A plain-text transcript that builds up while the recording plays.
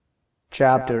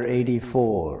Chapter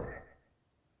 84.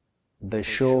 The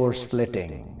Shore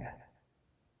Splitting.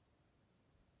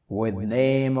 With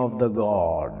name of the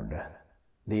God,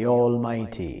 the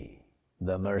Almighty,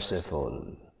 the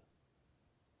Merciful.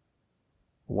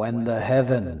 When the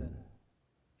heaven,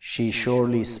 she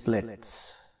surely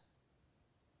splits,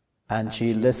 and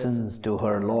she listens to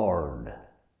her Lord,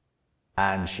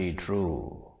 and she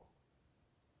true.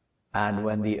 And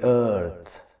when the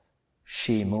earth,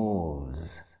 she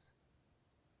moves,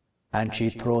 and she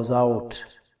throws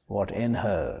out what in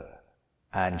her,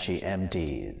 and she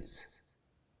empties.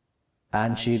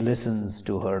 And she listens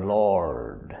to her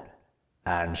Lord,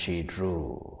 and she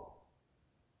true.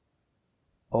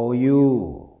 O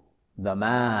you, the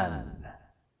man,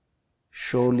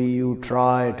 surely you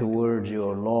try towards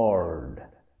your Lord,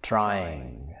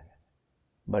 trying,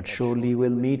 but surely will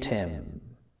meet him.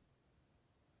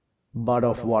 But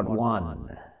of what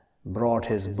one brought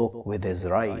his book with his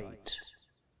right?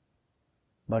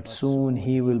 But soon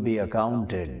he will be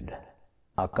accounted,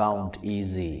 account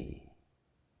easy.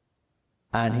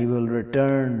 And he will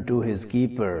return to his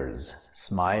keepers,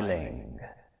 smiling.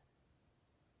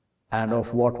 And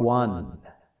of what one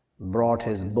brought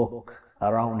his book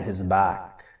around his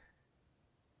back?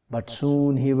 But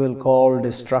soon he will call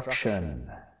destruction,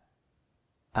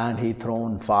 and he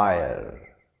thrown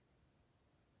fire.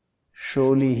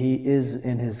 Surely he is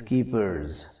in his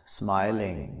keepers,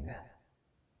 smiling.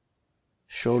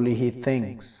 Surely he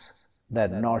thinks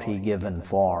that not he given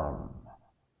form.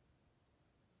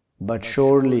 But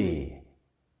surely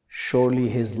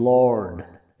his Lord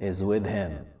is with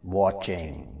him,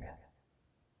 watching.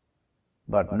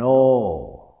 But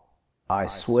no, I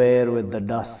swear with the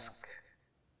dusk,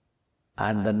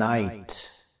 and the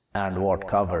night, and what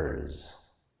covers,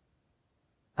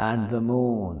 and the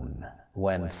moon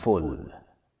when full.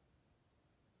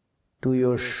 To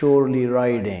your surely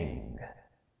riding,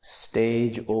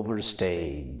 stage over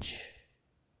stage.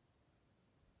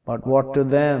 But what to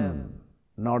them,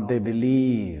 not they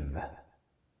believe,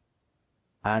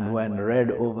 and when read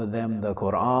over them the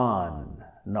Quran,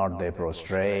 not they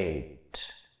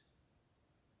prostrate.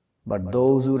 But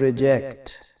those who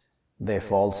reject, they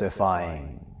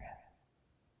falsifying,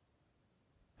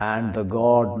 and the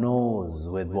God knows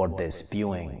with what they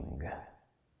spewing.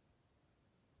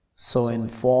 So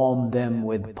inform them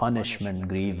with punishment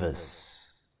grievous,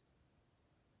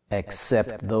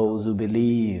 except those who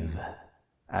believe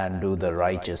and do the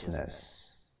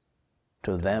righteousness.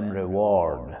 To them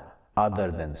reward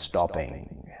other than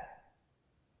stopping.